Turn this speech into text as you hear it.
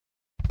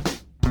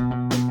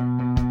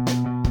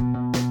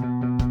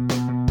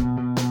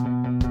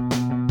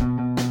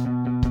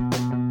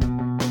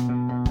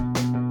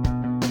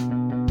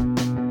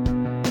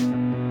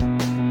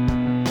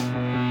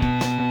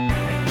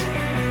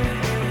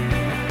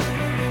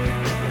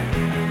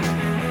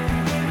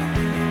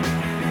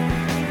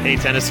Hey,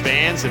 tennis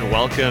fans, and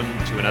welcome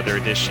to another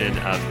edition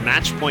of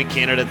Match Point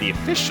Canada, the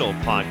official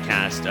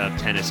podcast of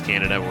Tennis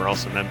Canada. We're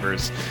also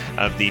members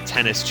of the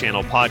Tennis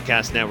Channel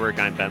Podcast Network.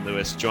 I'm Ben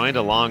Lewis, joined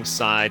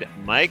alongside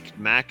Mike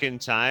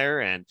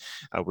McIntyre, and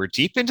we're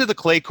deep into the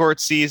clay court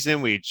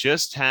season. We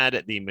just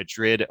had the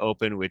Madrid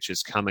Open, which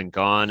is come and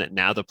gone.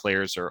 Now the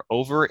players are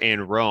over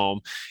in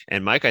Rome.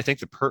 And Mike, I think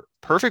the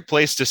perfect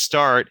place to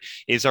start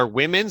is our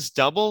women's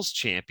doubles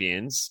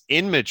champions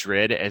in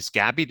Madrid as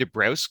Gabby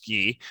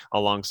Dabrowski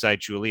alongside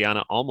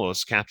Juliana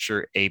Olmos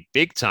capture a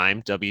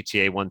big-time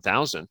WTA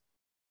 1000.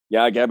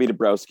 Yeah, Gabby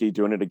Dabrowski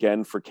doing it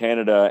again for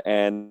Canada.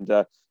 And,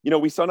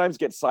 we sometimes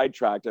get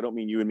sidetracked. I don't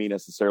mean you and me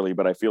necessarily,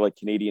 but I feel like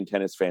Canadian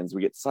tennis fans,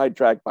 we get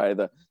sidetracked by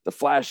the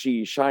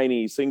flashy,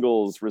 shiny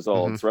singles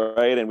results,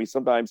 right? And we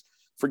sometimes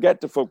forget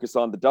to focus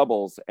on the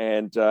doubles.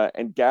 And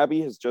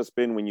Gabby has just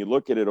been, when you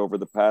look at it over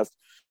the past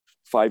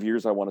 5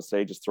 years, I want to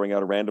say, just throwing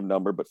out a random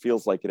number, but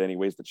feels like it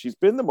anyways, that she's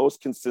been the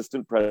most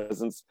consistent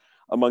presence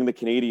among the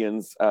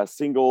Canadians,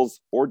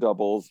 singles or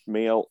doubles,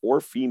 male or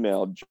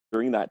female,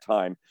 during that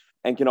time,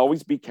 and can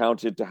always be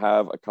counted to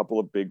have a couple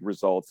of big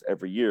results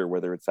every year,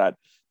 whether it's at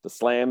the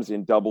slams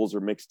in doubles or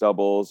mixed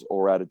doubles,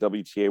 or at a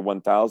WTA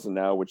 1000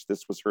 now, which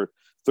this was her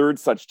third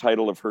such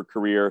title of her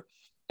career.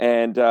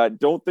 And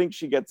don't think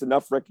she gets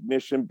enough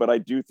recognition, but I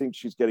do think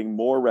she's getting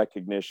more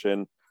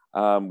recognition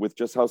with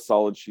just how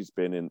solid she's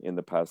been in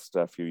the past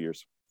few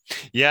years.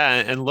 Yeah,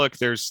 and look,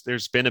 there's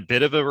been a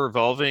bit of a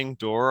revolving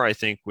door, I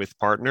think, with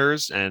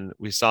partners, and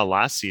we saw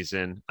last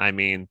season. I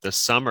mean, the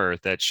summer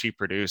that she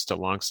produced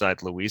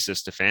alongside Louisa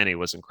Stefani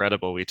was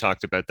incredible. We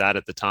talked about that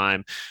at the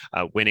time,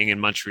 winning in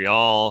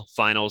Montreal,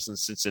 finals in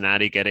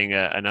Cincinnati, getting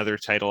another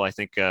title, I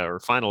think, or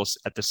finals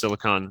at the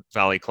Silicon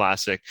Valley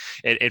Classic.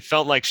 It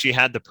felt like she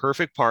had the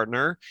perfect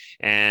partner,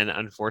 and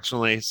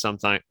unfortunately,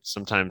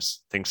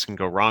 sometimes things can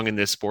go wrong in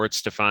this sport.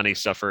 Stefani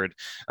suffered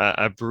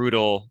a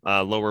brutal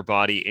lower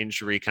body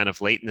injury kind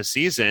of late in the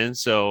season.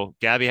 So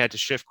Gabby had to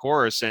shift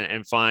course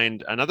and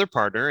find another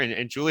partner.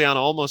 And Juliana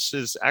Olmos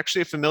is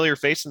actually a familiar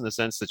face in the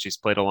sense that she's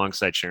played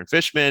alongside Sharon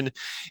Fishman.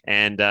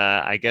 And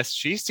I guess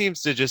she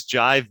seems to just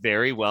jive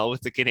very well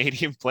with the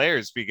Canadian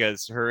players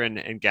because her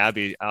and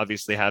Gabby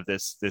obviously have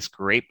this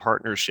great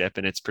partnership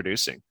and it's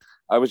producing.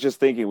 I was just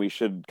thinking we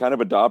should kind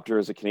of adopt her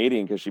as a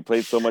Canadian because she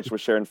played so much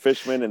with Sharon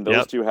Fishman, and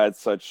those two had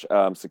such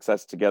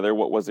success together.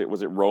 What was it?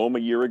 Was it Rome a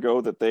year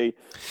ago that they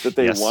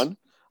Yes. won?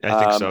 I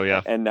think so,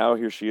 yeah. And now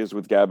here she is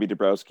with Gabby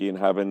Dabrowski and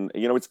having,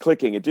 it's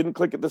clicking. It didn't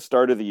click at the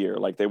start of the year.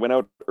 Like they went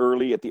out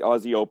early at the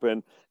Aussie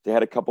Open. They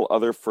had a couple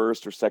other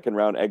first or second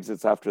round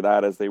exits after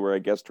that as they were, I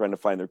guess, trying to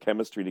find their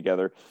chemistry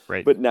together.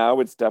 Right. But now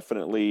it's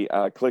definitely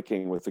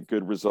clicking with a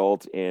good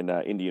result in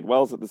Indian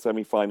Wells at the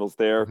semifinals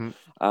there.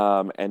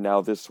 And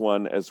now this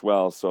one as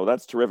well. So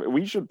that's terrific.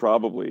 We should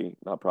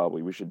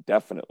we should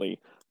definitely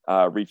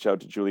reach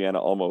out to Juliana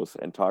Olmos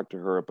and talk to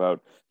her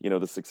about,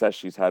 the success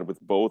she's had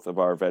with both of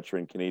our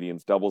veteran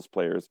Canadians doubles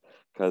players,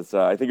 because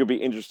I think it'd be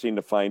interesting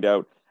to find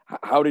out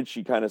how did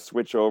she kind of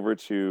switch over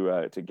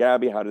to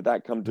Gabby? How did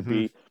that come to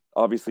be?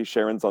 Obviously,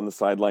 Sharon's on the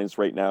sidelines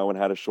right now and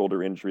had a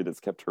shoulder injury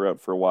that's kept her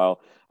out for a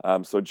while.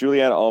 So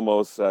Juliana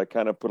Olmos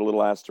kind of put a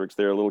little asterisk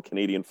there, a little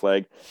Canadian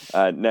flag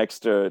next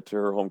to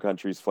her home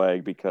country's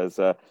flag, because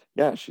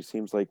she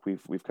seems like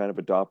we've kind of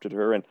adopted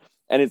her, and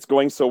it's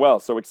going so well.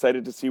 So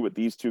excited to see what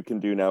these two can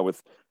do now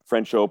with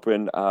French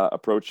Open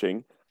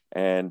approaching.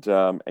 And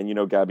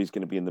Gabby's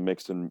going to be in the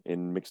mix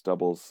in mixed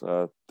doubles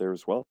there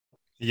as well.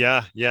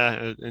 Yeah,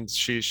 and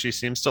she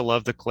seems to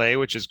love the clay,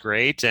 which is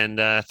great. And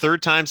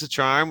third time's a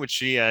charm, which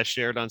she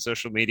shared on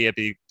social media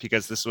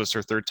because this was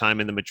her third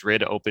time in the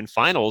Madrid Open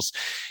finals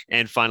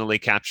and finally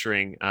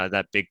capturing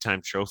that big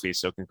time trophy.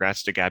 So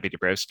congrats to Gabby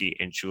Dabrowski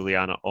and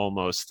Juliana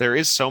Olmos. There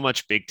is so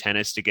much big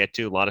tennis to get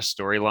to, a lot of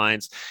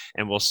storylines,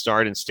 and we'll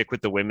start and stick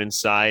with the women's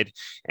side.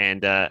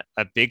 And a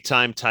big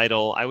time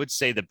title, I would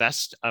say the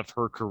best of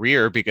her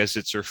career because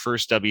it's her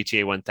first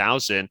WTA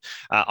 1000.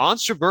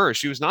 Ons Jabeur,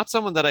 she was not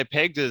someone that I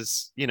pegged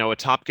as a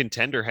top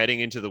contender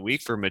heading into the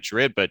week for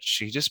Madrid, but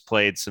she just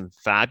played some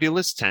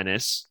fabulous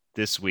tennis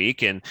this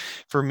week. And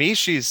for me,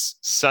 she's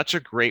such a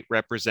great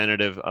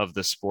representative of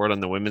the sport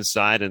on the women's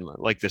side and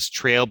like this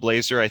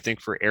trailblazer, I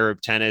think, for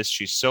Arab tennis.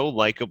 She's so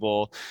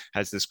likable,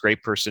 has this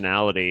great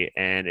personality,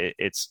 and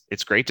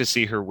it's great to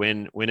see her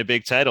win a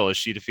big title as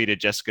she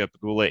defeated Jessica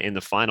Pegula in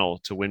the final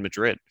to win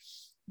Madrid.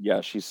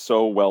 Yeah, she's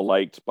so well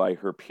liked by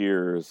her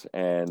peers.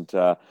 And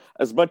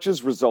as much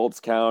as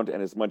results count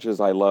and as much as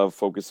I love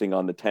focusing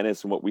on the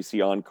tennis and what we see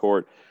on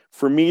court,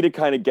 for me to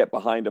kind of get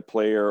behind a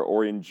player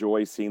or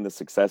enjoy seeing the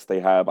success they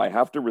have, I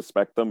have to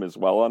respect them as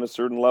well on a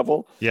certain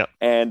level. Yeah.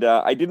 And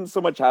I didn't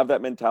so much have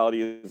that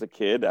mentality as a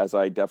kid, as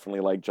I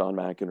definitely like John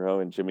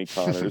McEnroe and Jimmy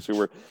Connors, who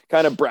were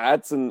kind of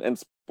brats and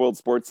spoiled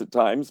sports at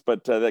times,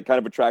 but that kind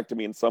of attracted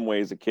me in some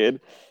way as a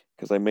kid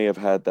because I may have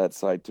had that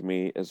side to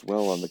me as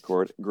well on the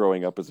court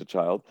growing up as a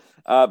child.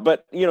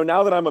 But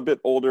now that I'm a bit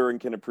older and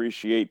can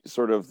appreciate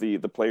sort of the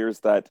players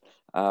that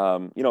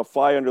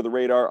fly under the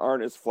radar,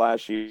 aren't as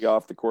flashy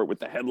off the court with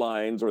the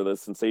headlines or the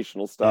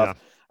sensational stuff,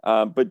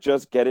 Yeah. but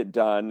just get it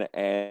done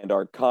and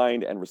are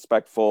kind and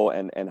respectful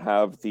and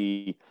have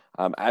the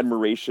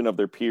admiration of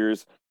their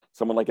peers.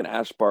 Someone like an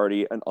Ash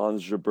Barty, an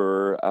Ons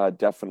Jabeur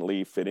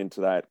definitely fit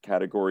into that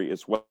category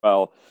as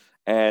well.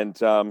 And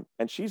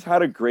she's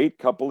had a great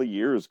couple of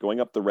years going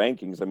up the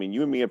rankings. I mean,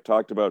 you and me have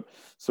talked about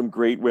some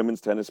great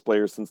women's tennis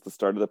players since the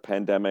start of the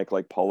pandemic,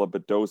 like Paula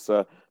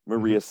Badosa,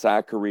 Maria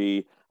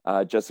Sakkari,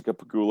 Jessica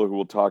Pegula, who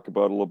we'll talk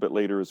about a little bit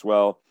later as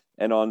well,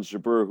 and Ons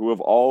Jabeur, who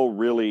have all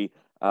really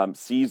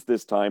seized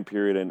this time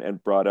period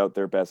and brought out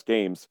their best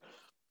games.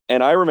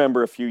 And I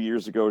remember a few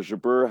years ago,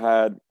 Jabeur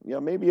had,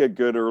 maybe a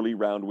good early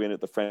round win at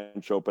the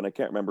French Open. I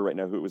can't remember right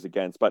now who it was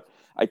against, but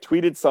I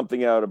tweeted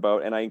something out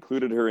about, and I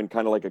included her in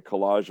kind of like a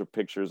collage of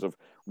pictures of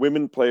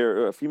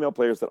female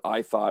players that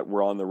I thought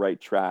were on the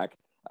right track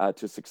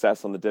to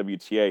success on the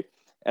WTA.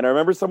 And I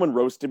remember someone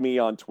roasted me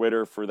on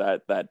Twitter for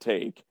that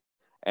take.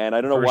 And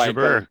I don't know For why.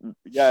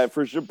 Jabeur.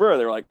 For Jabeur,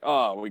 they're like,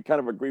 oh, we kind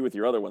of agree with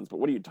your other ones, but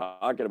what are you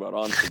talking about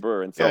on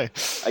Jabeur? And so Okay.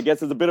 I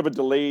guess it's a bit of a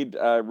delayed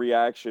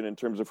reaction in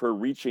terms of her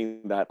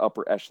reaching that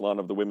upper echelon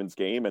of the women's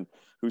game. And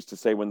who's to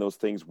say when those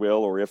things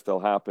will or if they'll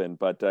happen.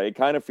 But it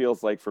kind of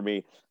feels like for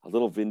me, a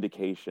little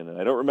vindication. And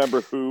I don't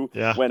remember who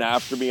Yeah. went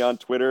after me on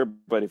Twitter,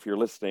 but if you're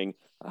listening,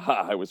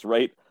 I was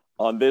right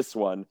on this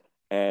one.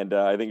 And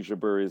I think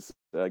Jabeur is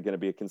going to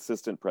be a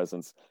consistent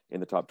presence in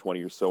the top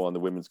 20 or so on the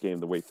women's game,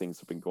 the way things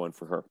have been going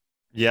for her.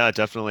 Yeah,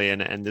 definitely.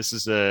 And this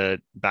is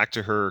back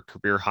to her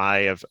career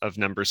high of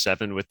number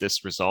 7 with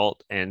this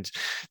result. And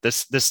the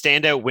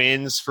standout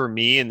wins for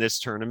me in this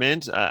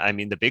tournament, I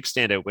mean, the big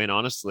standout win,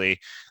 honestly,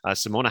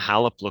 Simona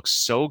Halep looks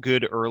so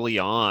good early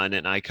on.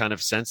 And I kind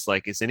of sense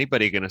like, is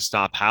anybody going to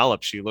stop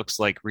Halep? She looks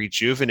like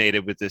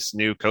rejuvenated with this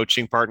new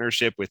coaching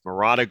partnership with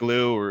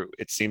Mouratoglou, or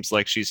it seems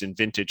like she's in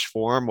vintage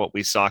form, what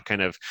we saw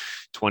kind of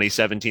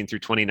 2017 through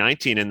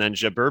 2019. And then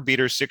Jabeur beat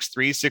her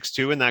 6-3,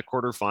 6-2 in that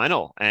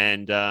quarterfinal.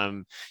 And,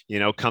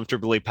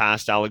 comfortably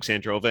past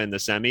Alexandrova in the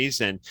semis.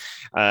 And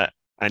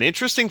an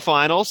interesting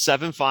final,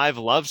 7-5,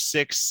 love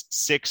 6,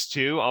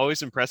 6-2.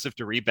 Always impressive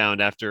to rebound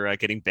after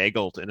getting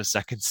bageled in a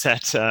second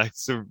set.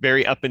 It's a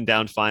very up and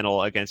down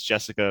final against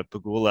Jessica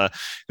Pegula,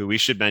 who we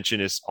should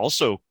mention is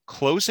also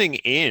closing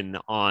in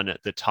on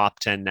the top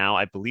 10 now.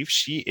 I believe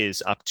she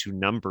is up to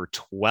number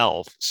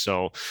 12.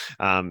 So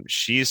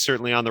she's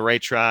certainly on the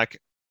right track.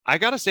 I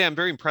got to say, I'm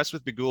very impressed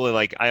with Pegula.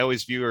 Like, I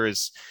always view her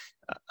as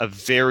a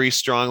very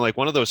strong, like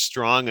one of those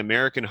strong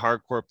American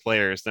hardcore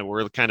players that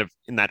were kind of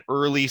in that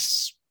early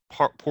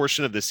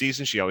portion of the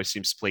season. She always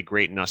seems to play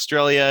great in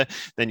Australia.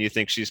 Then you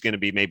think she's going to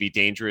be maybe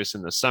dangerous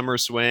in the summer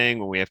swing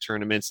when we have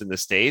tournaments in the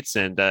States.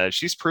 And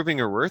she's proving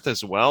her worth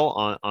as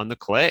well on the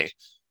clay.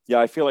 Yeah,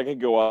 I feel like I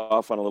go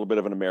off on a little bit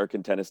of an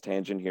American tennis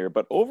tangent here,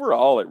 but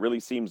overall, it really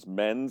seems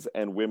men's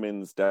and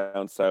women's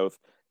down south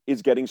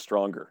is getting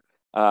stronger.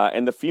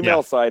 And the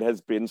female side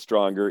has been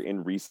stronger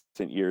in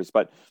recent years.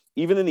 But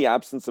even in the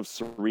absence of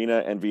Serena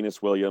and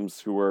Venus Williams,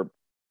 who are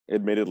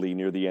admittedly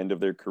near the end of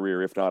their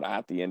career, if not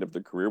at the end of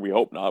their career, we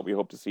hope not. We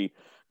hope to see,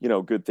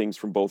 good things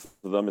from both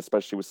of them,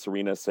 especially with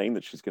Serena saying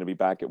that she's going to be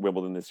back at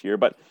Wimbledon this year.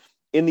 But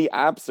in the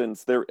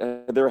absence,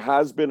 there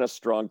has been a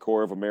strong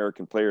core of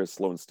American players.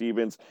 Sloane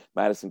Stephens,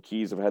 Madison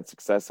Keys have had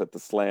success at the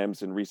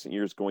slams in recent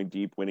years, going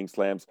deep, winning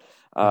slams.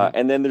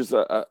 And then there's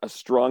a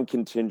strong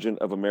contingent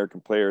of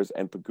American players,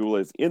 and Pegula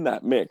is in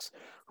that mix,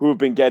 who have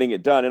been getting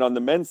it done. And on the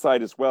men's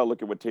side as well,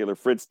 look at what Taylor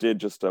Fritz did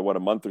just, a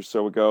month or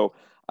so ago.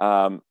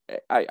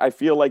 I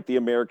feel like the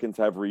Americans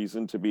have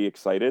reason to be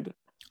excited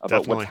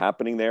about what's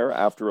happening there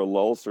after a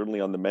lull.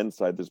 Certainly on the men's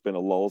side, there's been a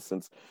lull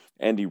since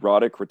Andy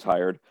Roddick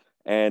retired.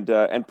 And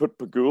put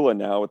Pegula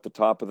now at the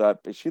top of that.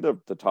 Is she the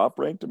top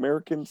ranked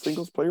American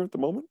singles player at the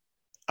moment?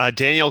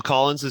 Danielle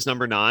Collins is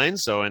number 9.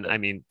 So, and I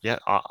mean,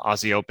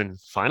 Aussie Open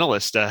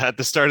finalist at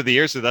the start of the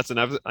year. So that's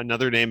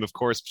another name, of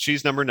course.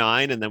 She's number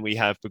 9. And then we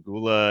have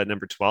Pegula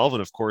number 12.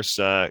 And of course,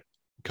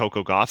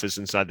 Coco Gauff is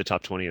inside the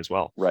top 20 as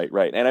well.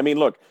 Right. And I mean,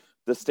 look,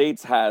 the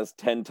States has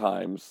 10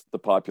 times the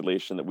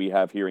population that we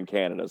have here in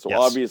Canada. So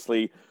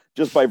obviously,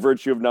 just by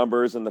virtue of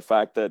numbers and the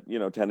fact that,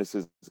 tennis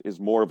is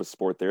more of a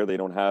sport there, they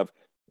don't have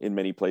in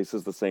many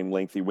places the same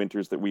lengthy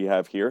winters that we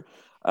have here.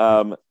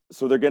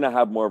 So they're going to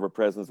have more of a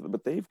presence,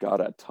 but they've got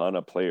a ton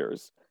of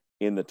players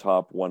in the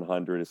top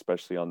 100,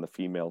 especially on the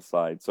female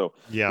side. So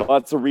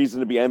lots of reason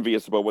to be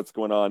envious about what's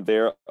going on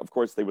there. Of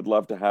course, they would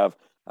love to have,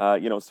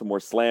 some more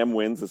slam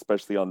wins,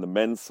 especially on the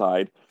men's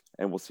side,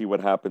 and we'll see what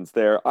happens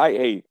there.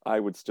 I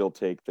would still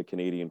take the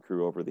Canadian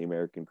crew over the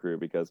American crew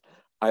because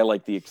I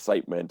like the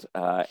excitement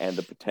and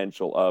the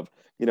potential of,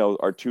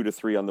 our 2 to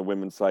 3 on the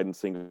women's side in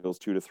singles,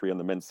 2 to 3 on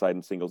the men's side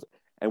in singles,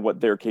 and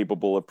what they're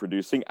capable of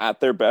producing at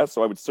their best.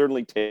 So I would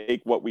certainly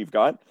take what we've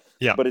got.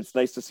 Yeah. But it's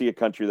nice to see a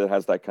country that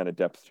has that kind of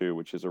depth too,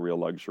 which is a real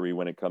luxury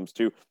when it comes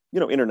to,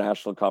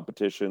 international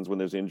competitions, when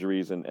there's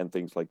injuries and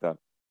things like that.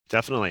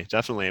 Definitely,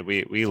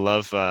 definitely. We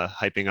love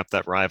hyping up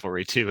that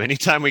rivalry too.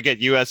 Anytime we get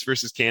US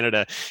versus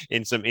Canada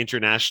in some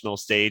international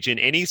stage in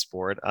any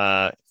sport,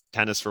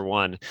 tennis for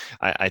one,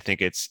 I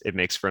think it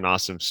makes for an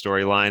awesome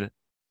storyline.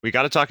 We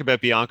got to talk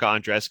about Bianca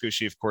Andreescu.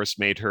 She, of course,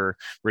 made her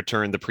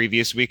return the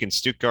previous week in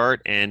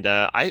Stuttgart, and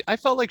I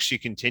felt like she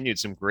continued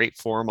some great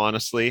form,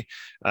 honestly,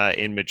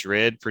 in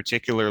Madrid,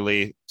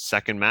 particularly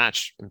second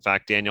match. In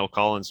fact, Danielle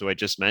Collins, who I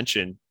just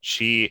mentioned,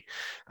 she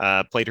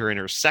played her in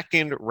her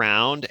second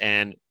round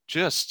and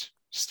just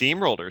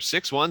steamrolled her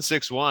 6-1,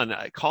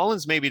 6-1.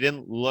 Collins maybe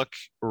didn't look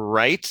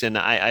right. And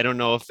I don't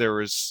know if there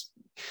was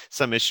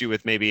some issue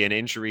with maybe an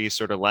injury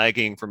sort of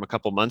lagging from a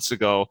couple months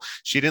ago.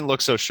 She didn't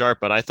look so sharp,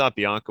 but I thought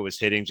Bianca was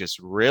hitting just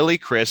really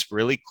crisp,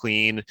 really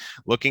clean,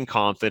 looking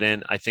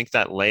confident. I think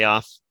that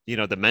layoff,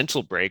 the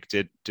mental break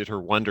did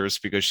her wonders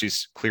because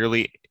she's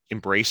clearly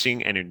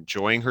embracing and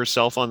enjoying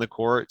herself on the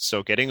court.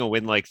 So getting a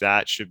win like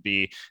that should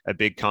be a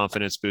big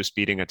confidence boost,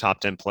 beating a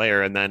top 10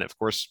 player. And then, of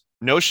course,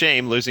 no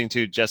shame losing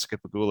to Jessica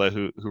Pegula,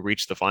 who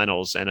reached the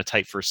finals and a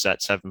tight first set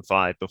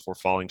 7-5 before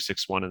falling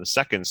 6-1 in the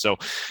second. So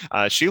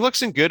she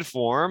looks in good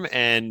form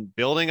and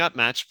building up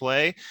match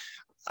play.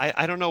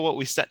 I don't know what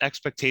we set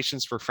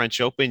expectations for French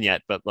Open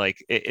yet, but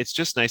like it's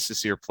just nice to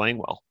see her playing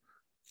well.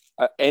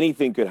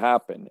 Anything could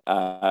happen.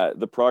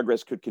 The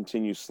progress could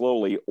continue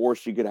slowly, or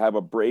she could have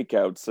a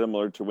breakout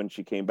similar to when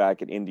she came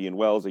back at Indian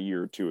Wells a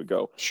year or two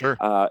ago. Sure.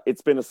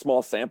 It's been a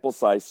small sample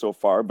size so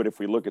far, but if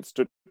we look at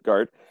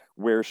Stuttgart,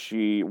 where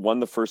she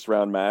won the first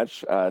round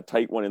match,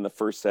 tight one in the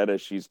first set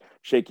as she's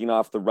shaking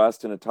off the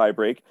rust in a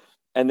tiebreak.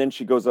 And then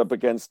she goes up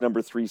against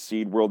number 3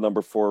 seed, world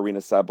number 4, Arina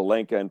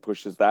Sabalenka, and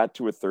pushes that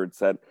to a third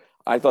set.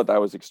 I thought that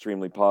was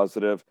extremely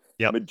positive.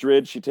 Yep.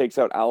 Madrid, she takes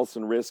out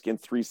Alison Risk in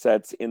 3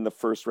 sets in the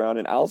first round.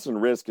 And Alison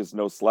Risk is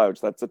no slouch.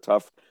 That's a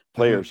tough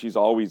player. Mm-hmm. She's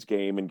always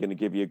game and going to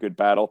give you a good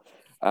battle.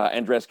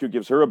 Andreescu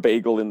gives her a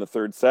bagel in the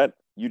third set.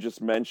 You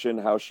just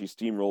mentioned how she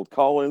steamrolled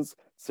Collins,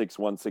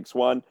 6-1,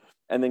 6-1,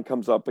 and then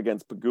comes up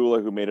against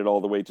Pegula, who made it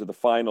all the way to the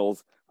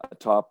finals, a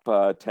top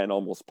 10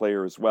 almost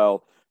player as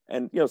well.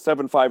 And,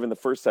 7-5 in the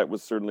first set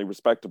was certainly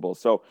respectable.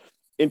 So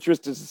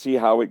interested to see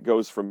how it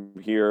goes from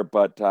here.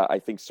 But I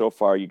think so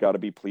far you got to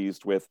be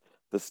pleased with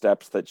the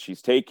steps that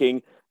she's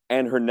taking.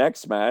 And her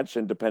next match,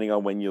 and depending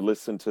on when you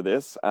listen to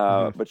this,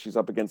 but she's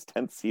up against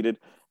 10th seeded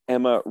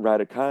Emma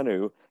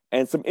Raducanu.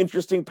 And some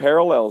interesting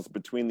parallels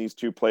between these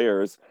two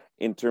players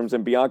in terms,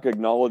 and Bianca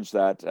acknowledged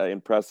that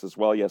in press as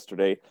well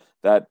yesterday,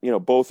 that,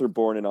 both are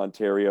born in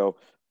Ontario,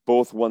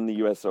 both won the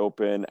US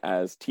Open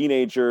as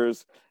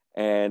teenagers.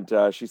 And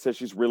she says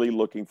she's really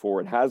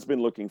has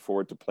been looking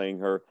forward to playing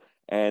her.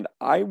 And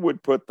I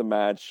would put the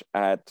match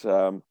at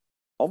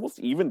almost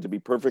even, to be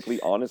perfectly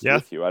honest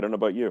with you. I don't know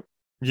about you.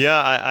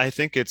 Yeah, I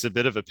think it's a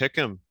bit of a pick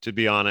 'em, to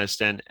be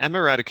honest. And Emma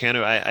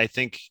Raducanu, I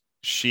think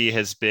she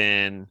has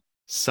been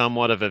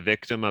somewhat of a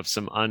victim of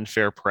some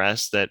unfair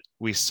press that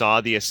we saw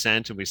the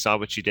ascent and we saw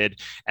what she did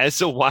as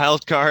a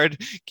wild card.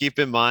 Keep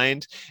in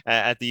mind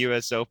at the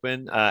US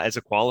Open as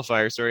a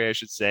qualifier, sorry, I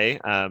should say,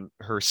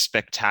 her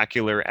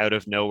spectacular out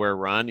of nowhere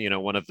run,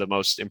 one of the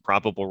most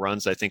improbable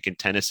runs, I think, in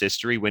tennis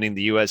history, winning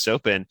the US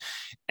Open.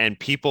 And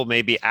people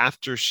maybe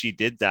after she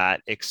did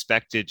that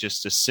expected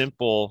just a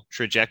simple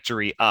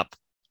trajectory up.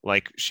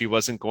 Like she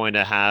wasn't going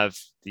to have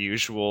the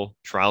usual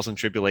trials and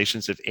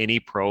tribulations of any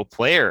pro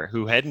player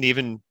who hadn't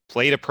even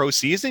played a pro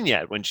season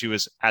yet when she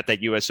was at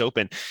that US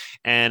Open.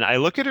 And I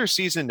look at her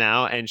season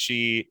now and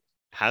she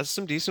has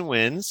some decent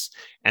wins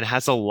and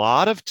has a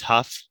lot of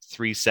tough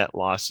 3-set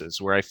losses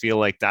where I feel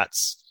like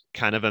that's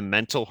kind of a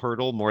mental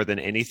hurdle more than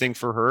anything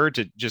for her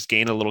to just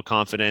gain a little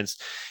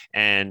confidence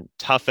and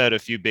tough out a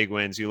few big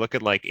wins. You look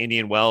at like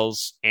Indian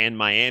Wells and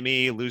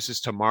Miami,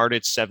 loses to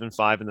Martic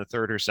 7-5 in the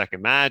third, her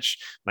second match.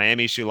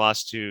 Miami, she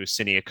lost to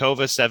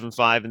Siniakova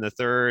 7-5 in the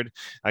third.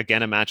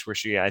 Again, a match where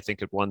she, I think,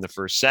 had won the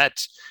first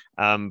set.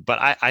 But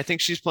I think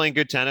she's playing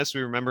good tennis.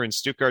 We remember in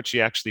Stuttgart,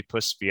 she actually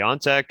pushed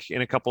Swiatek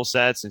in a couple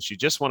sets, and she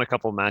just won a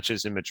couple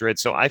matches in Madrid.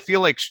 So I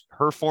feel like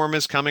her form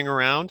is coming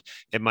around.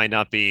 It might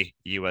not be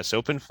US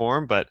Open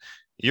form, but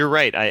you're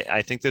right.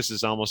 I think this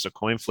is almost a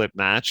coin flip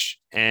match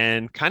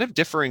and kind of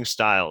differing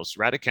styles.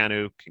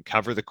 Raducanu can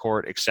cover the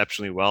court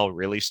exceptionally well,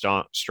 really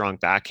strong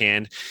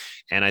backhand.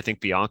 And I think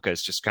Bianca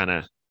is just kind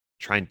of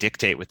try and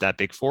dictate with that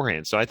big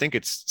forehand. So I think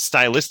it's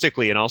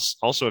stylistically and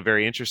also a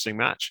very interesting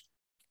match.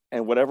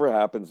 And whatever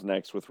happens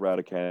next with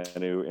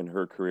Raducanu in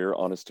her career,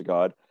 honest to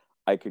God,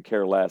 I could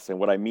care less. And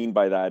what I mean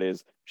by that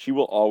is she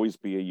will always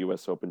be a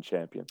US Open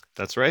champion.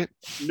 That's right.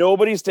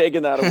 Nobody's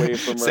taking that away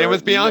from her. Same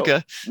with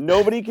Bianca.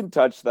 Nobody can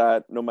touch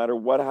that. No matter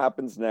what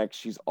happens next,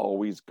 she's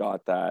always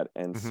got that.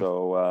 And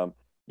so,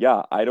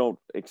 I don't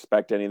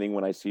expect anything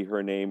when I see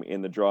her name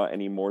in the draw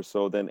any more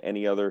so than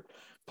any other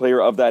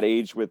player of that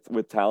age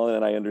with talent.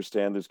 And I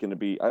understand there's going to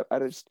be,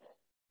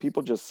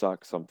 people just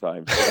suck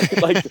sometimes.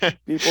 Like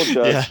people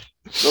just,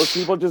 those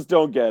people just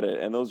don't get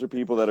it. And those are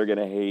people that are going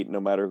to hate no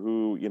matter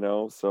who,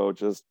 so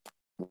just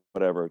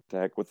whatever, to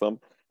heck with them.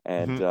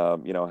 And,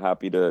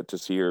 happy to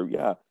see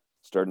her,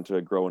 starting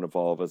to grow and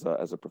evolve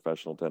as a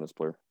professional tennis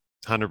player.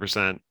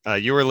 100%.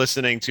 You are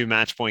listening to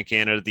Matchpoint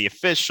Canada, the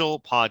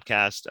official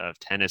podcast of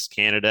Tennis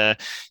Canada.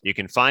 You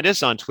can find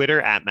us on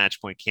Twitter at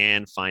Matchpoint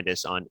Can. Find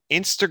us on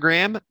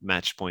Instagram,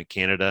 Matchpoint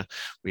Canada.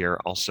 We are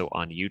also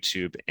on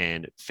YouTube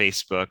and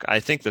Facebook. I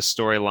think the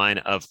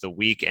storyline of the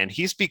week, and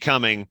he's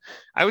becoming,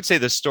 I would say,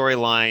 the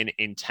storyline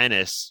in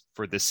tennis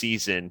for the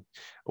season,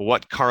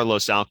 what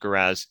Carlos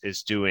Alcaraz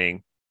is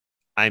doing.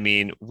 I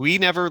mean, we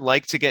never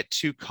like to get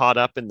too caught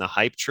up in the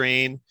hype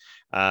train.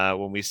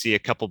 When we see a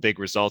couple big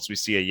results, we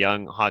see a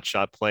young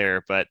hotshot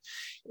player, but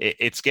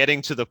it's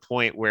getting to the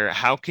point where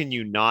how can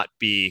you not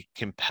be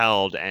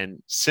compelled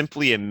and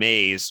simply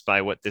amazed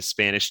by what this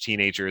Spanish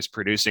teenager is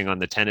producing on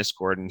the tennis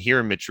court? And here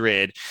in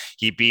Madrid,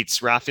 he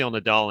beats Rafael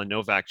Nadal and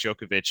Novak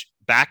Djokovic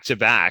back to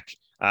back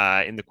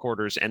in the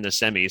quarters and the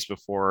semis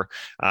before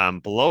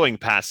blowing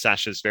past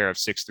Sasha Zverev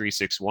 6-3,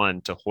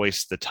 6-1 to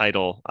hoist the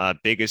title,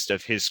 biggest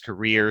of his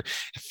career.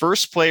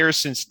 First player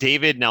since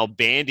David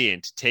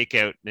Nalbandian to take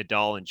out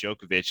Nadal and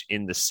Djokovic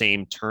in the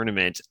same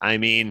tournament. I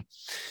mean,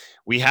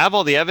 we have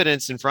all the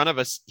evidence in front of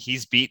us.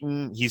 He's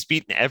beaten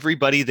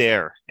everybody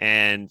there.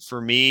 And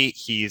for me,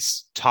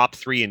 he's top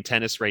 3 in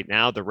tennis right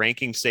now. The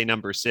rankings say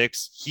number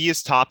 6. He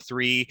is top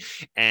 3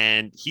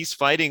 and he's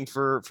fighting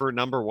for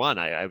number 1,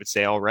 I would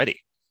say already.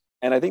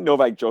 And I think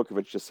Novak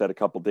Djokovic just said a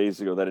couple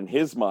days ago that in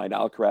his mind,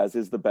 Alcaraz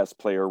is the best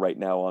player right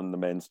now on the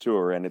men's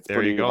tour. And it's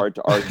pretty hard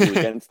to argue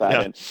against that.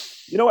 Yeah. And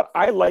you know what?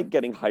 I like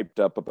getting hyped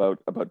up about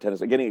tennis.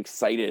 I'm getting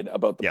excited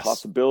about the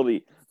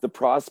possibility, the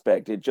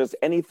prospect. It just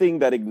anything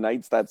that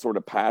ignites that sort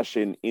of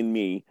passion in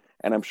me.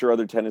 And I'm sure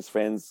other tennis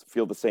fans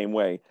feel the same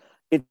way.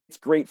 It's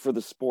great for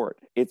the sport.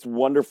 It's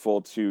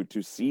wonderful to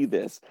see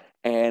this.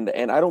 And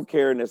I don't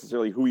care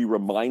necessarily who he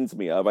reminds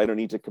me of. I don't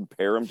need to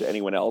compare him to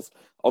anyone else.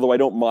 Although I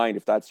don't mind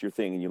if that's your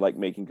thing and you like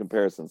making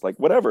comparisons. Like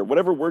whatever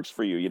works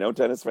for you, you know,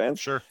 tennis fans,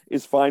 sure,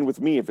 is fine with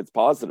me if it's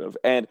positive.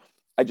 And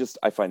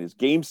I find his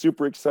game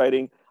super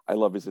exciting. I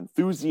love his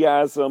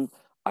enthusiasm.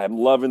 I'm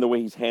loving the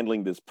way he's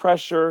handling this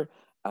pressure.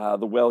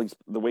 The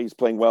way he's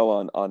playing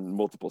well on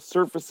multiple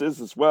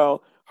surfaces as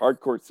well. Hard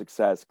court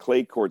success,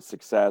 clay court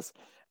success.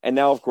 And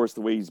now, of course,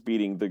 the way he's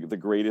beating the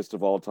greatest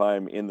of all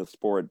time in the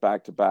sport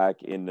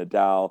back-to-back in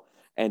Nadal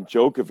and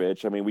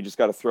Djokovic. I mean, we just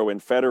got to throw in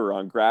Federer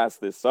on grass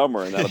this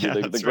summer, and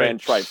that'll be the grand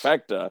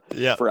trifecta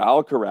for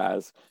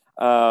Alcaraz.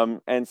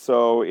 And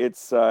so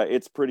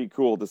it's pretty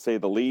cool, to say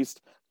the least.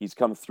 He's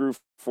come through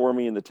for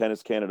me in the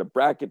Tennis Canada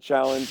Bracket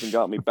Challenge and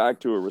got me back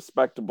to a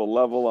respectable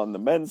level on the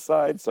men's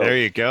side. So there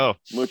you go.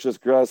 Muchas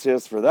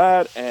gracias for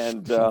that.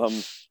 And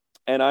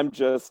I'm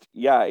just,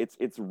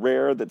 it's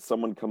rare that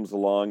someone comes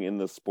along in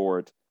the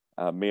sport,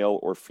 male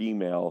or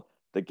female,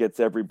 that gets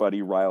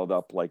everybody riled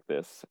up like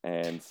this.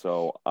 And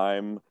so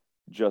I'm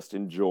just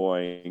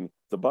enjoying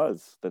the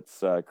buzz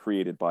that's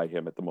created by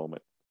him at the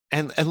moment.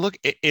 And look,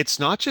 it's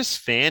not just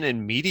fan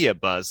and media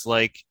buzz.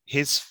 Like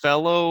his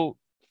fellow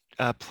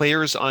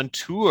players on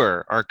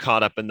tour are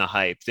caught up in the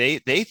hype. They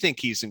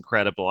think he's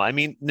incredible. I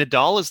mean,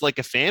 Nadal is like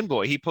a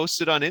fanboy. He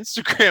posted on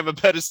Instagram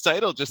about his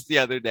title just the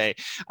other day.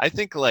 I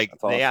think like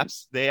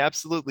they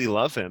absolutely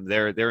love him.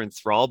 They're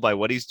enthralled by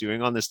what he's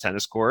doing on this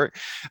tennis court.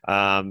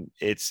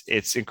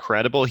 It's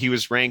incredible. He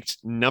was ranked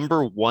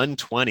number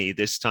 120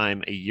 this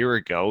time a year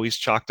ago. He's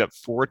chalked up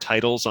 4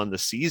 titles on the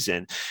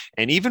season.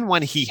 And even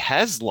when he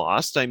has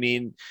lost, I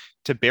mean,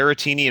 to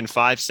Berrettini in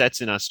 5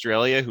 sets in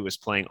Australia, who was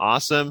playing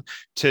awesome,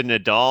 to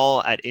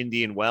Nadal at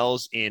Indian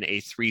Wells in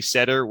a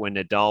 3-setter when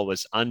Nadal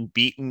was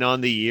unbeaten on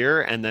the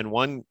year, and then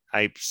one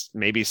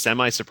maybe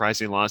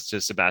semi-surprising loss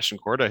to Sebastian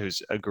Korda,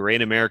 who's a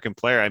great American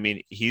player. I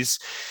mean, he's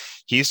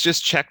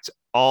just checked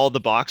all the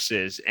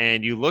boxes,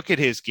 and you look at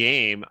his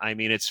game, I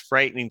mean, it's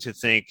frightening to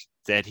think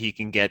that he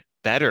can get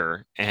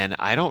better, and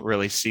I don't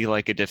really see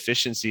like a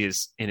deficiency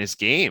in his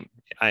game.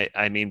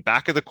 I mean,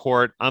 back of the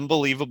court,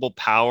 unbelievable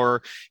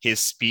power, his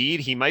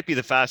speed. He might be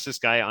the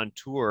fastest guy on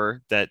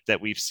tour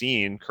that we've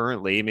seen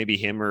currently, maybe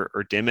him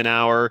or De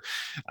Minaur.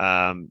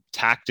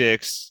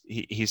 Tactics,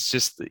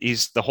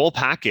 he's the whole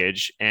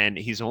package, and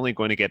he's only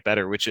going to get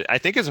better, which I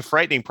think is a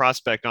frightening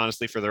prospect,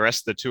 honestly, for the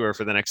rest of the tour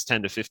for the next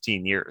 10 to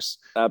 15 years.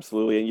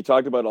 Absolutely. And you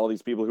talked about all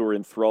these people who are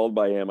enthralled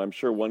by him. I'm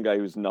sure one guy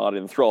who's not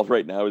enthralled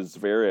right now is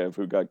Zverev,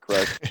 who got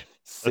crushed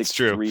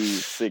 6-3,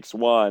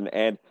 6-1.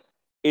 And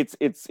it's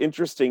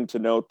interesting to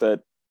note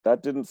that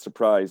didn't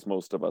surprise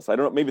most of us. I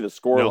don't know, maybe the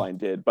scoreline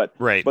did, but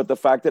the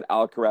fact that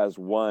Alcaraz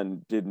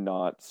won did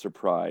not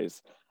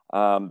surprise.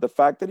 The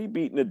fact that he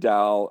beat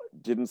Nadal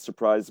didn't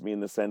surprise me,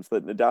 in the sense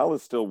that Nadal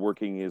is still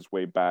working his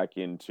way back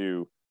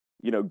into,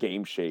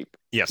 game shape,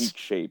 peak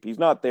shape. He's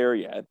not there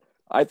yet.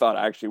 I thought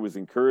actually it was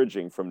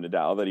encouraging from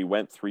Nadal that he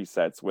went 3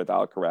 sets with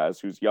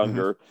Alcaraz, who's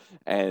younger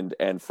and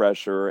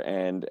fresher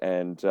and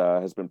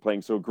has been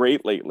playing so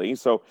great lately.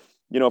 So,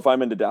 if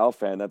I'm a Nadal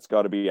fan, that's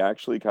got to be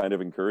actually kind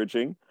of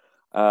encouraging.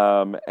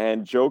 And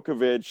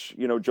Djokovic,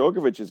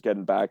 Djokovic is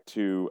getting back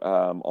to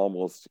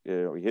almost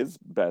his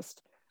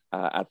best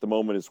at the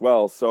moment as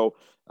well. So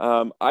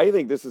I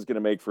think this is going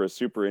to make for a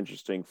super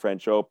interesting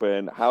French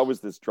Open. How is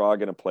this draw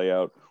going to play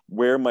out?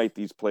 Where might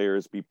these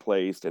players be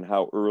placed, and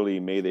how early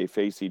may they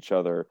face each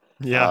other?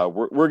 Yeah,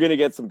 We're going to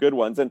get some good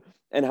ones.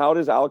 And how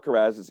does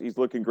Alcaraz? He's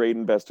looking great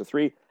in best of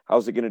three.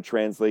 How's it going to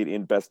translate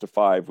in best of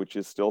five, which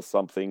is still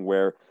something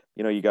where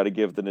you got to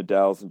give the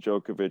Nadals and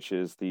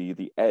Djokovic's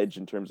the edge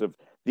in terms of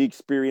the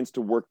experience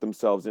to work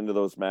themselves into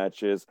those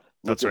matches.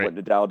 Look that's at right.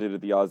 what Nadal did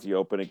at the Aussie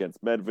Open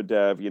against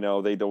Medvedev.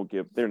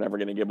 They're never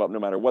going to give up no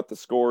matter what the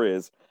score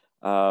is.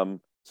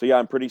 So yeah,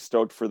 I'm pretty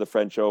stoked for the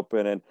French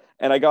Open,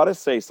 and I gotta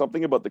say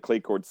something about the clay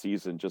court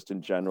season, just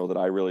in general, that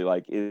I really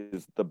like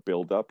is the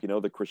build up.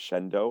 The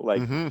crescendo.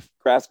 Like Hmm.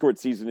 grass court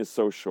season is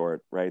so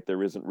short, right?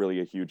 There isn't really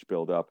a huge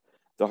build up.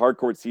 The hard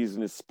court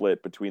season is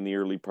split between the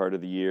early part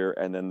of the year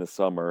and then the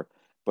summer,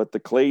 but the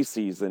clay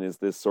season is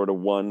this sort of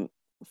one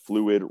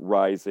fluid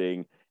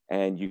rising,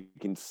 and you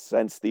can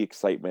sense the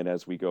excitement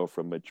as we go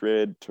from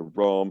Madrid to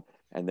Rome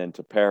and then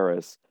to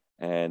Paris.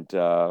 And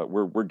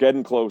we're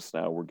getting close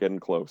now. We're getting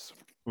close.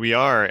 We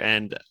are,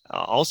 and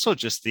also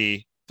just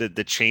the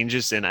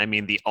changes in, I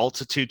mean, the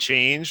altitude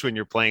change when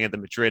you're playing at the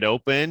Madrid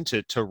Open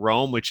to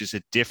Rome, which is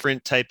a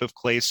different type of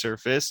clay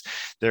surface.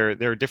 There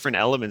are different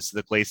elements to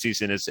the clay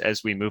season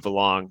as we move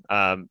along.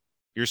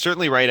 You're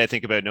certainly right. I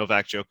think about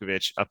Novak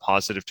Djokovic, a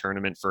positive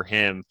tournament for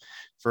him.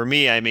 For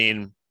me, I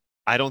mean,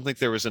 I don't think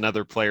there was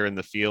another player in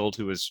the field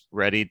who was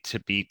ready to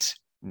beat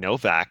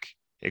Novak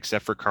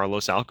except for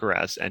Carlos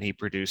Alcaraz, and he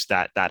produced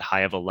that high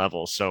of a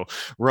level. So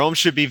Rome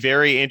should be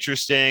very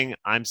interesting.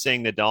 I'm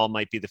saying Nadal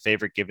might be the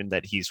favorite given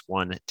that he's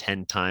won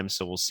 10 times.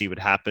 So we'll see what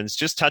happens.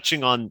 Just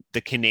touching on the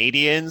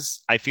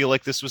Canadians, I feel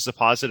like this was a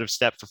positive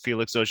step for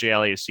Felix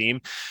Auger-Aliassime,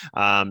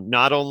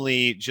 not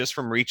only just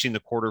from reaching the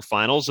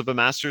quarterfinals of a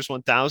Masters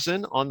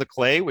 1000 on the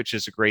clay, which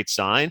is a great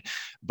sign,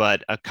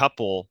 but a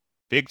couple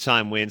big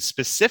time wins,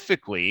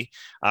 specifically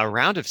a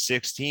round of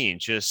 16,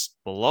 just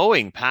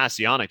blowing past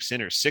Jannik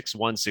Sinner 6-1,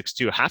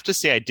 6-2. I have to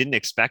say, I didn't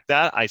expect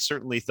that. I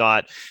certainly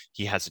thought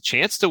he has a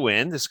chance to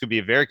win. This could be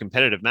a very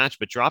competitive match,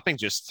 but dropping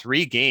just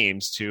 3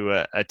 games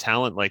to a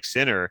talent like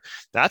Sinner,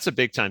 that's a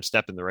big time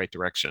step in the right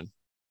direction.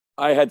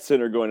 I had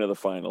Sinner going to the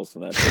finals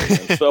in that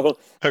tournament. So,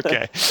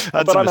 Okay, that's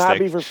but a I'm mistake.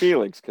 happy for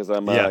Felix because Yeah.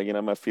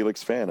 I'm a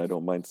Felix fan. I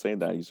don't mind saying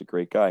that. He's a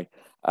great guy.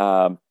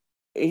 Um,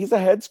 he's a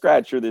head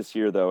scratcher this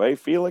year, though. Hey,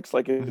 Felix,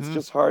 like it's Hmm.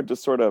 just hard to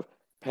sort of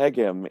peg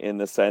him in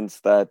the sense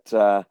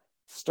that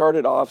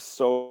started off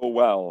so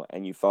well,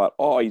 and you thought,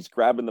 oh, he's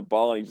grabbing the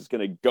ball and he's just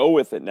going to go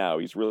with it now.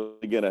 He's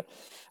really going to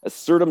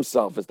assert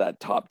himself as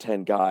that top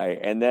 10 guy,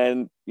 and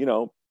then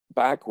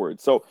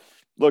backwards. So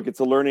look,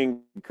 it's a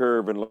learning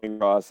curve and learning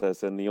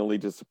process, and the only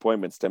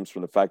disappointment stems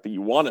from the fact that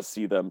you want to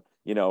see them,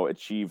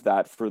 achieve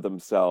that for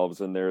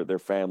themselves and their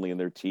family and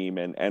their team,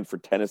 and for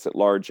tennis at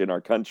large in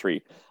our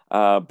country.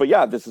 But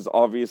yeah, this is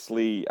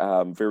obviously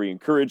very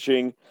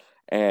encouraging,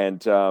 and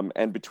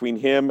between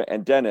him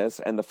and Dennis,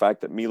 and the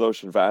fact that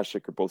Milos and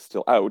Vasek are both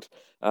still out,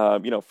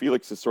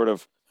 Felix is sort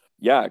of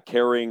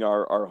carrying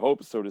our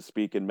hopes, so to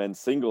speak, in men's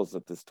singles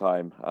at this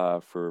time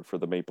for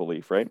the Maple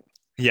Leaf, right?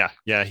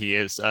 Yeah, he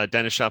is.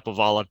 Denis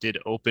Shapovalov did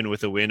open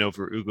with a win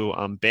over Ugo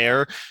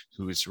Humbert,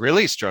 who's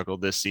really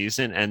struggled this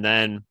season. And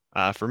then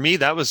for me,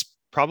 that was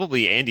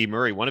probably Andy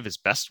Murray, one of his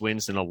best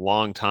wins in a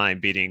long time,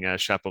 beating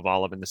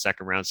Shapovalov in the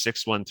second round,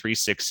 6-1,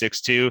 3-6,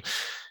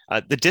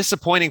 6-2. The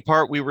disappointing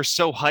part, we were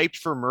so hyped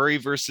for Murray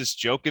versus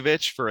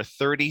Djokovic for a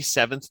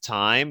 37th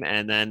time,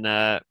 and then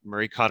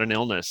Murray caught an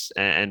illness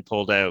and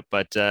pulled out.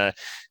 But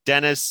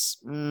Dennis,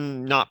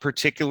 not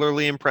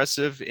particularly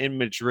impressive in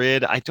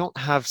Madrid. I don't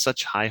have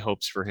such high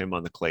hopes for him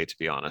on the clay, to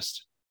be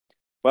honest.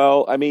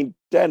 Well, I mean,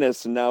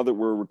 Dennis, now that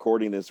we're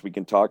recording this, we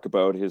can talk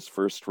about his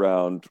first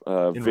round In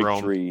Rome.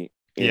 victory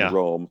in Yeah.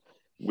 Rome,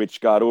 which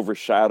got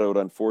overshadowed,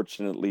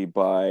 unfortunately,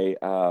 by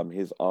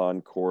his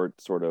on court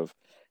sort of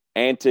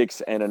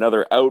antics and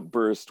another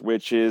outburst,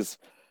 which is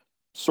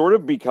sort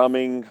of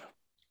becoming,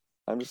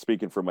 I'm just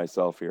speaking for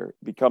myself here,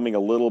 becoming a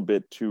little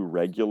bit too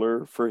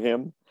regular for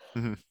him.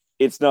 Mhm.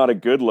 It's not a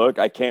good look.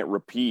 I can't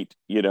repeat,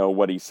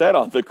 what he said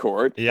on the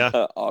court.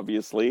 Yeah.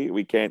 Obviously,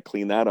 we can't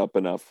clean that up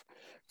enough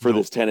for Nope.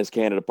 this Tennis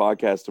Canada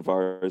podcast of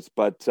ours,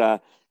 but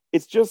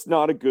it's just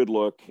not a good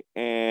look.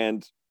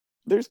 And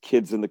there's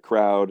kids in the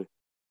crowd,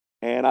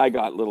 and I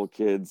got little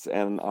kids,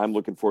 and I'm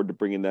looking forward to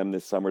bringing them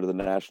this summer to the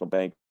National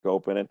Bank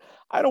Open. And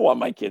I don't want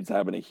my kids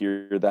having to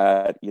hear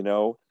that.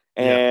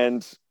 Yeah.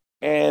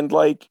 And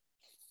like,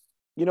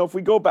 if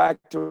we go back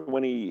to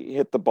when he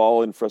hit the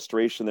ball in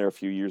frustration there a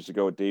few years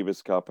ago at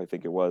Davis Cup, I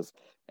think it was,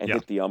 and Yeah.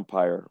 hit the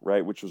umpire,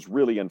 right, which was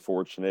really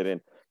unfortunate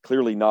and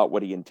clearly not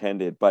what he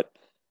intended. But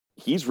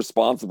he's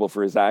responsible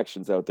for his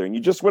actions out there. And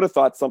you just would have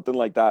thought something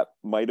like that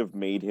might have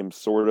made him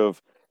sort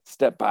of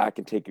step back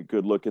and take a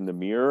good look in the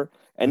mirror.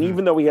 And Mhm.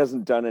 even though he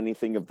hasn't done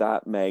anything of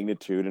that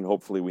magnitude, and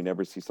hopefully we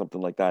never see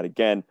something like that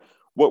again,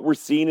 what we're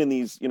seeing in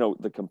these,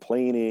 the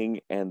complaining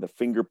and the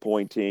finger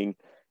pointing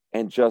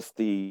and just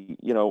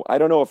I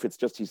don't know if it's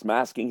just he's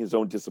masking his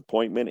own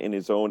disappointment in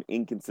his own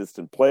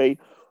inconsistent play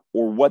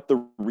or what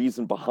the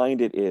reason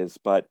behind it is,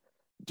 but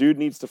dude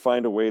needs to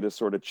find a way to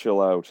sort of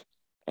chill out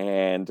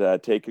and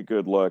take a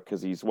good look,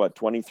 because he's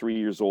 23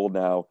 years old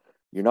now.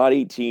 You're not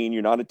 18,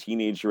 you're not a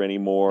teenager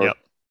anymore. Yep.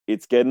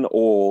 It's getting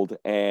old.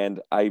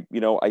 And I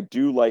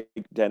do like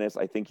Dennis.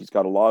 I think he's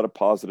got a lot of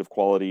positive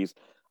qualities.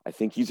 I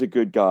think he's a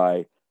good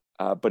guy,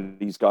 but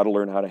he's got to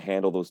learn how to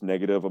handle those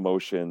negative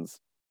emotions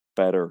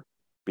better,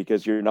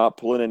 because you're not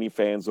pulling any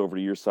fans over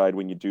to your side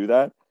when you do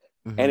that.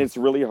 And Mhm. it's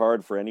really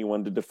hard for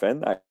anyone to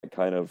defend that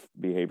kind of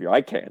behavior.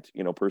 I can't,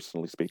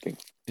 personally speaking.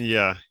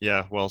 Yeah,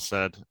 yeah, well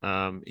said.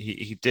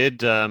 He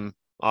did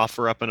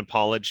offer up an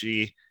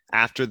apology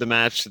after the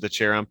match to the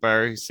chair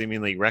umpire,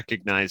 seemingly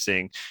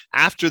recognizing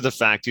after the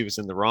fact he was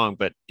in the wrong,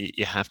 but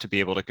you have to be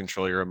able to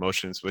control your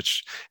emotions,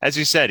 which, as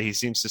you said, he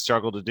seems to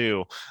struggle to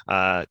do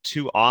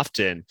too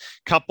often.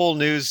 Couple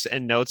news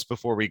and notes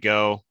before we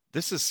go.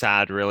 This is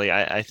sad, really.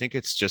 I think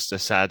it's just a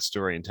sad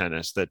story in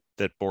tennis that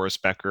Boris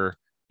Becker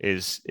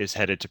is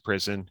headed to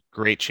prison.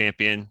 Great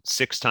champion,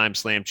 6-time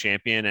slam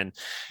champion.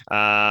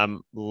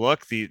 And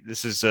look,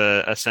 this is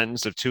a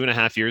sentence of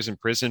 2.5 years in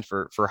prison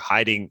for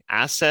hiding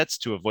assets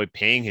to avoid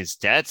paying his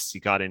debts. He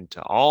got into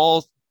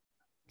all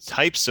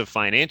types of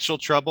financial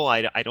trouble.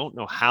 I don't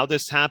know how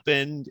this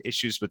happened,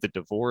 issues with the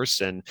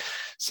divorce and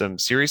some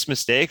serious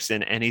mistakes,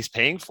 and he's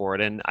paying for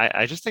it. And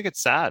I just think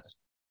it's sad.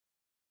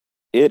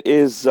 It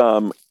is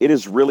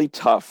really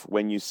tough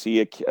when you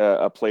see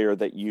a player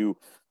that you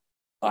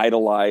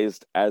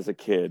idolized as a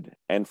kid.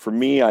 And for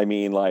me, I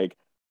mean, like,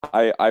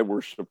 I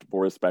worshipped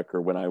Boris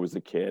Becker when I was a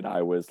kid.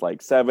 I was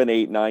like 7,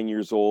 8, 9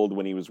 years old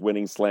when he was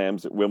winning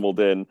slams at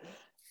Wimbledon.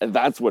 And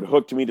that's what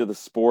hooked me to the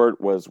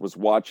sport, was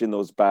watching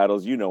those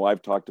battles.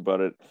 I've talked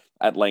about it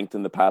at length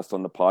in the past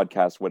on the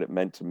podcast, what it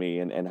meant to me,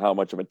 and how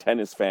much of a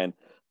tennis fan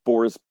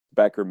Boris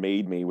Becker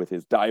made me with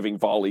his diving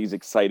volleys,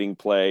 exciting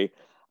play.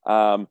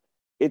 Um,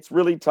 it's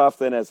really tough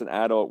then as an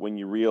adult when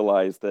you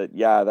realize that,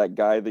 yeah, that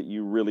guy that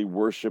you really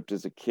worshipped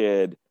as a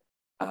kid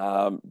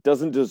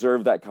doesn't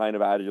deserve that kind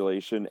of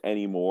adulation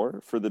anymore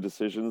for the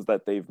decisions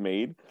that they've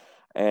made,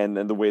 and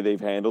the way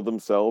they've handled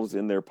themselves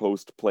in their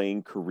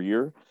post-playing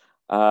career.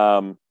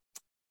 Um,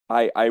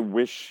 I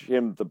wish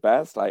him the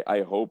best.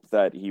 I hope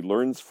that he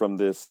learns from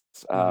this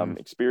Mhm.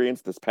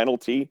 experience, this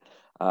penalty.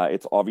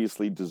 It's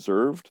obviously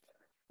deserved.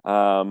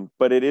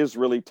 But it is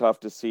really tough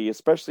to see,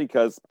 especially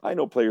because I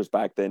know players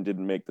back then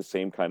didn't make the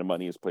same kind of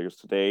money as players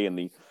today, and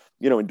the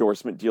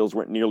endorsement deals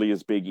weren't nearly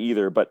as big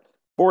either. But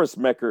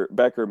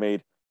Becker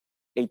made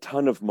a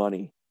ton of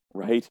money,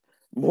 right?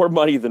 More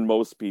money than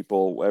most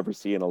people will ever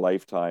see in a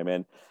lifetime.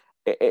 And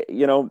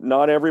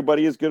not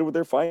everybody is good with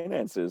their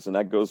finances, and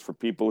that goes for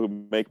people who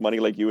make money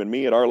like you and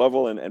me at our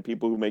level, and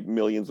people who make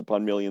millions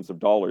upon millions of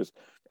dollars.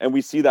 And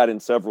we see that in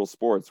several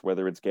sports,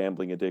 whether it's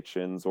gambling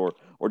addictions or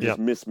just Yep.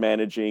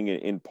 mismanaging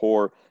in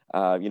poor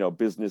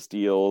business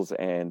deals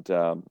and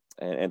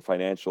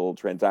financial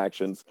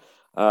transactions.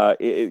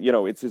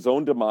 It's his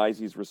own demise.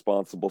 He's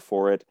responsible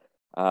for it.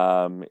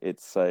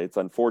 It's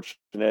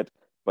unfortunate,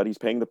 but he's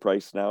paying the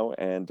price now,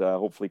 and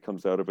hopefully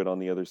comes out of it on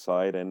the other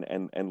side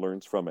and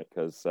learns from it,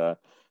 because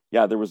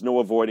yeah, there was no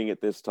avoiding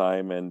it this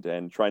time,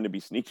 and trying to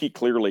be sneaky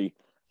clearly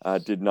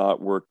did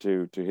not work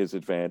to his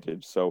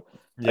advantage. So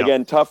Yep.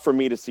 again, tough for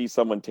me to see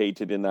someone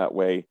tainted in that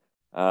way.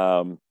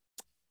 um,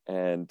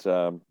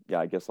 yeah,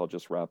 I guess I'll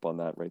just wrap on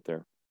that right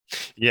there.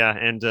 Yeah,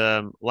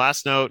 and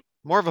last note,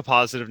 more of a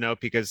positive note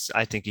because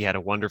I think he had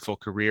a wonderful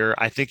career.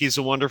 I think he's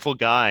a wonderful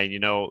guy.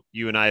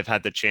 You and I have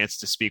had the chance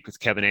to speak with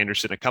Kevin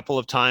Anderson a couple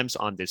of times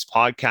on this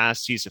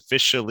podcast. He's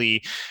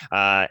officially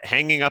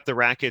hanging up the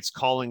rackets,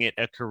 calling it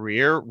a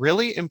career.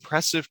 Really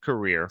impressive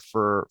career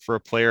for a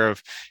player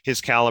of his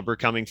caliber,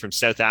 coming from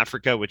South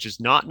Africa, which is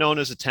not known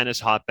as a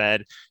tennis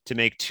hotbed, to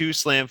make two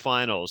slam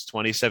finals: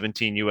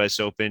 2017 U.S.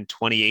 Open,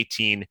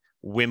 2018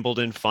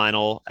 Wimbledon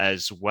final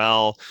as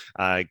well,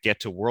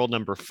 get to world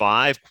number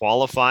 5,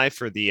 qualify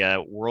for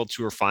the World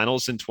Tour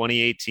Finals in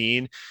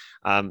 2018.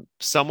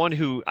 Someone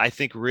who I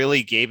think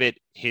really gave it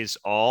his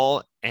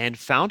all and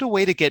found a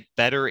way to get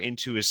better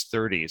into his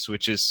 30s,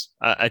 which is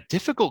a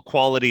difficult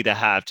quality to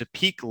have. To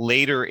peak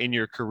later in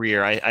your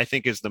career, I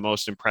think is the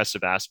most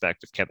impressive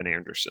aspect of Kevin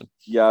Anderson.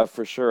 Yeah,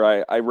 for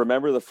sure. I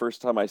remember the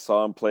first time I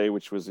saw him play,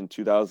 which was in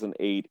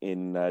 2008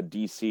 in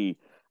DC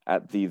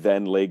at the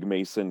then Legg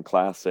Mason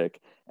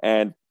Classic.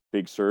 And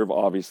Big Serve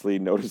obviously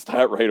noticed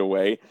that right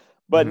away,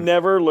 but Mhm.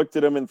 never looked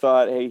at him and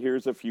thought, hey,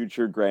 here's a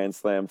future Grand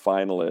Slam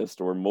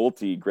finalist or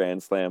multi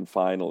Grand Slam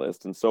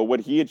finalist. And so what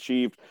he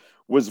achieved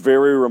was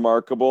very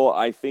remarkable.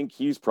 I think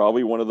he's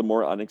probably one of the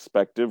more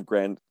unexpected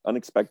Grand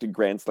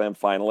Slam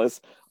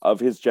finalists of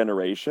his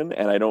generation.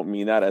 And I don't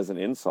mean that as an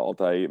insult.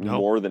 I No.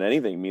 more than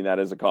anything mean that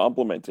as a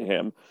compliment to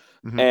him.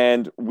 Mhm.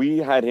 And we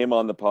had him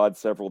on the pod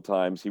several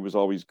times. He was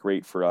always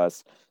great for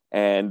us.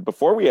 And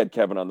before we had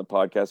Kevin on the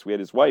podcast, we had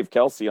his wife,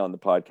 Kelsey, on the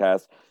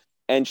podcast.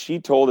 And she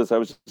told us, I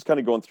was just kind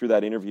of going through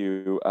that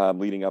interview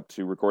leading up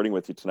to recording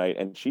with you tonight.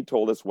 And she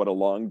told us what a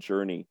long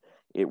journey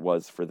it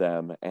was for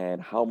them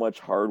and how much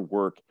hard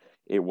work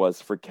it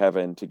was for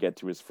Kevin to get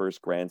to his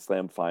first Grand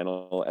Slam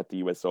final at the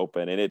US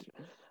Open. And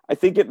I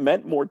think it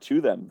meant more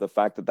to them, the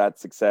fact that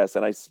success.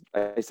 And I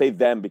say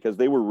them because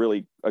they were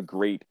really a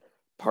great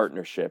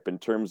partnership in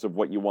terms of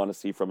what you want to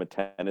see from a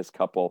tennis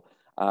couple.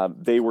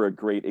 They were a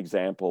great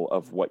example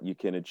of what you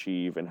can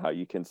achieve and how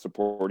you can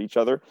support each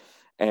other.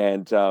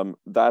 And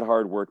that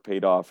hard work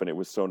paid off, and it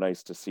was so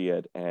nice to see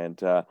it.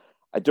 And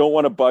I don't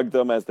want to bug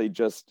them as they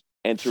just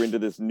enter into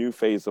this new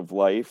phase of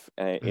life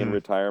in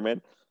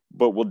retirement,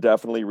 but we'll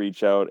definitely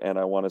reach out. And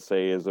I want to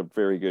say is a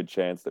very good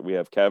chance that we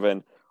have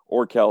Kevin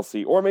or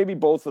Kelsey, or maybe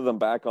both of them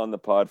back on the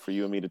pod for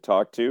you and me to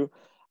talk to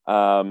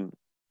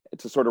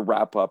sort of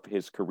wrap up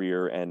his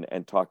career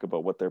and talk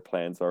about what their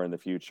plans are in the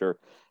future.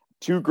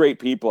 Two great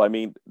people. I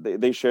mean,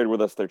 they shared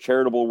with us their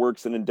charitable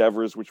works and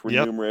endeavors, which were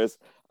numerous.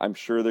 I'm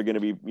sure they're going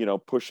to be,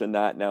 pushing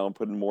that now and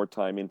putting more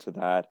time into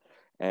that.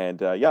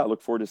 And I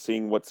look forward to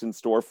seeing what's in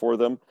store for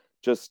them.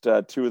 Just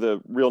two of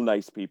the real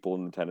nice people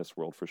in the tennis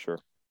world for sure.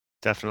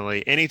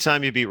 Definitely.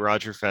 Anytime you beat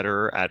Roger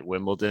Federer at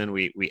Wimbledon,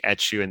 we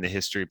etch you in the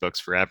history books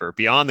forever.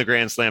 Beyond the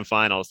Grand Slam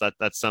finals,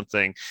 that's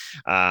something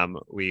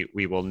we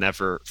will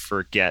never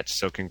forget.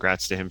 So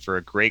congrats to him for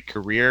a great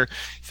career.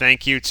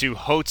 Thank you to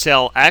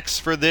Hotel X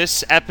for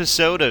this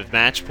episode of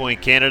Match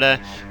Point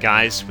Canada.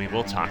 Guys, we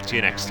will talk to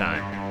you next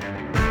time.